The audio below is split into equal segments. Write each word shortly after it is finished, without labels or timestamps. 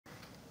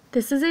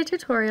This is a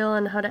tutorial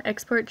on how to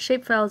export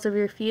shapefiles of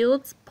your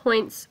fields,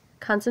 points,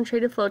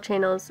 concentrated flow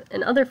channels,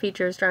 and other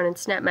features drawn in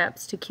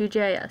SnapMaps to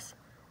QGIS.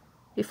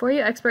 Before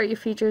you export your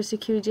features to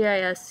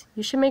QGIS,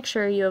 you should make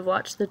sure you have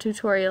watched the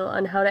tutorial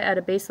on how to add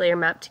a base layer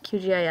map to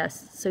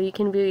QGIS so you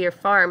can view your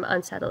farm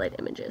on satellite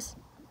images.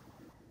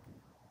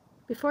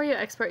 Before you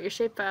export your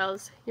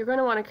shapefiles, you're going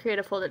to want to create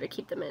a folder to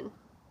keep them in.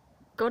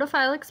 Go to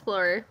File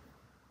Explorer,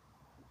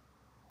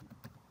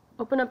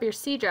 open up your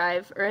C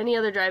drive or any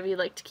other drive you'd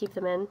like to keep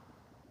them in.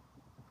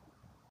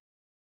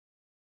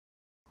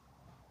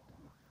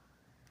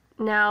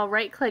 Now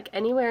right-click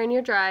anywhere in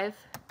your drive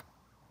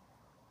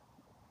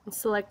and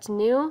select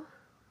New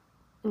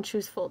and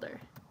choose Folder.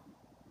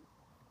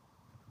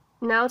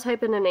 Now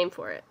type in a name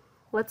for it.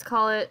 Let's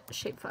call it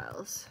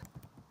Shapefiles.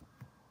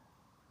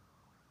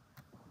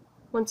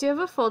 Once you have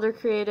a folder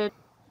created,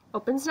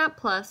 open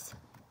SnapPlus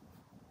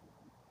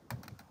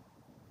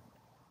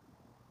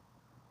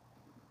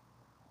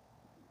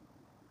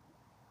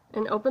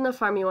and open the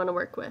farm you want to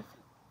work with.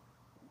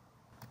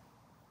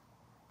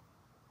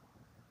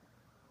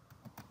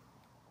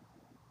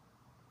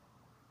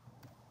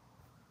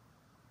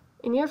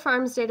 In your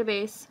farm's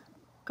database,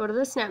 go to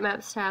the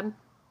SnapMaps tab,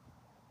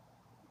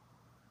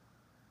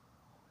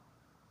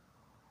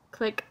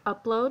 click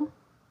Upload,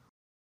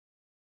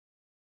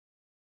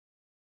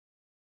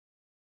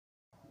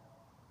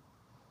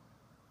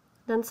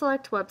 then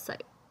select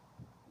Website.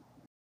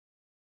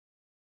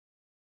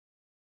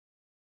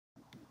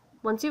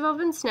 Once you've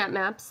opened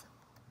SnapMaps,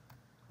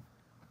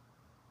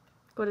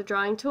 go to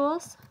Drawing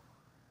Tools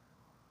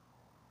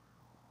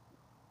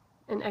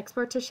and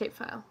Export to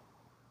Shapefile.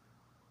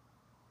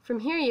 From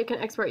here you can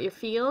export your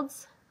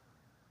fields,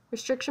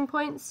 restriction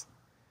points,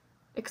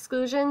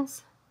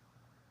 exclusions,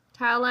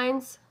 tile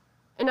lines,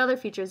 and other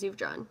features you've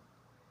drawn.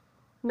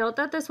 Note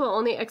that this will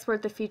only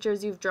export the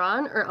features you've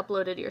drawn or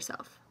uploaded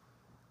yourself.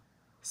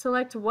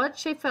 Select what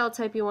shapefile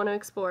type you want to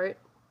export,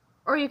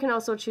 or you can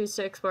also choose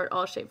to export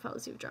all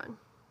shapefiles you've drawn.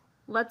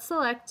 Let's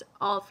select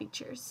All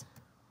Features.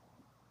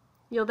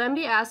 You'll then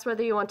be asked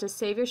whether you want to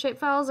save your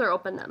shapefiles or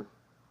open them.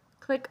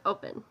 Click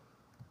Open.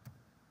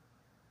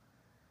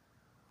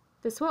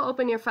 This will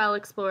open your File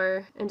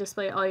Explorer and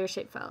display all your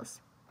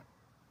shapefiles.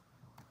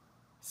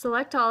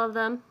 Select all of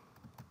them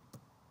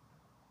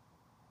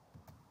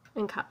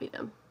and copy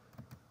them.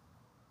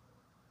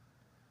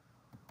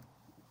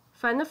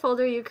 Find the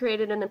folder you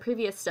created in the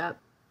previous step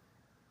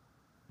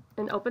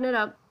and open it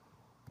up,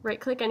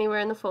 right-click anywhere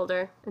in the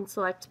folder and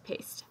select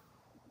Paste.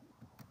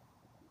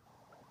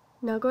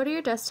 Now go to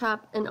your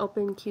desktop and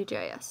open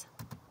QGIS.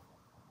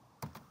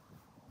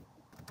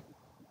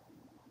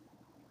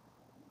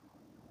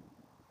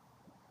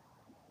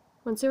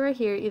 Once you are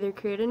here, either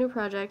create a new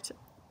project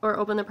or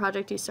open the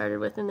project you started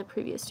with in the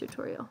previous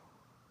tutorial.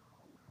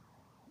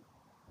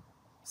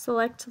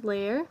 Select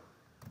Layer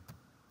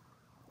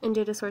and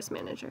Data Source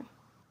Manager.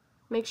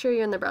 Make sure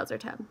you're in the Browser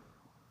tab.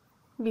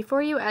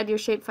 Before you add your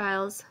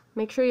shapefiles,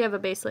 make sure you have a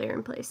base layer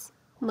in place.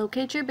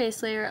 Locate your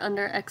base layer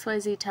under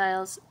XYZ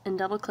tiles and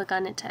double-click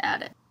on it to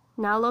add it.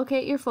 Now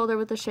locate your folder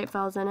with the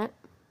shapefiles in it.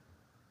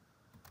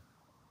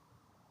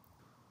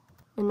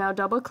 And now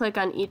double-click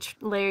on each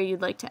layer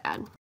you'd like to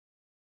add.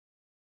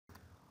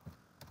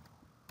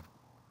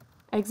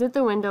 Exit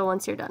the window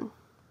once you're done.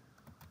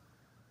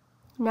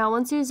 Now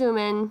once you zoom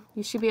in,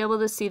 you should be able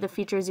to see the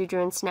features you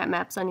drew in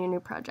SnapMaps on your new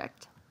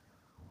project.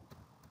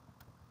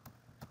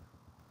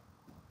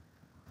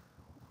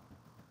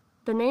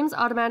 The names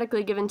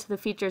automatically given to the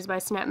features by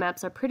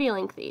SnapMaps are pretty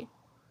lengthy,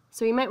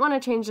 so you might want to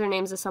change their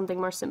names to something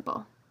more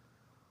simple.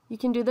 You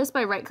can do this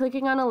by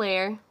right-clicking on a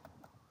layer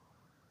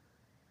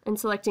and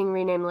selecting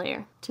Rename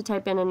Layer to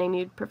type in a name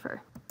you'd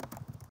prefer.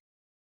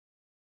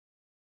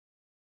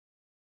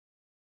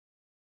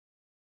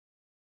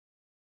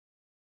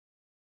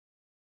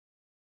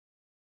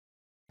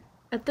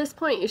 At this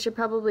point, you should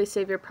probably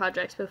save your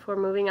project before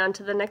moving on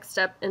to the next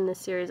step in this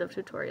series of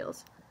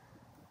tutorials.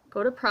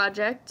 Go to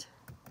Project,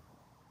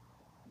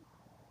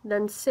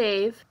 then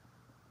Save,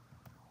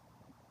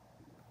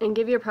 and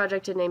give your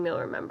project a name you'll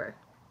remember.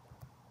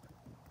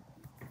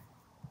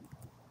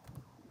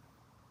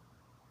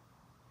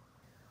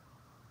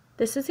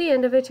 This is the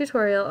end of a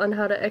tutorial on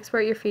how to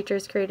export your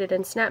features created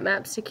in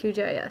SnapMaps to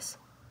QGIS.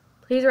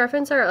 Please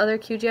reference our other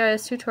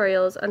QGIS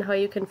tutorials on how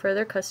you can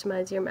further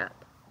customize your map.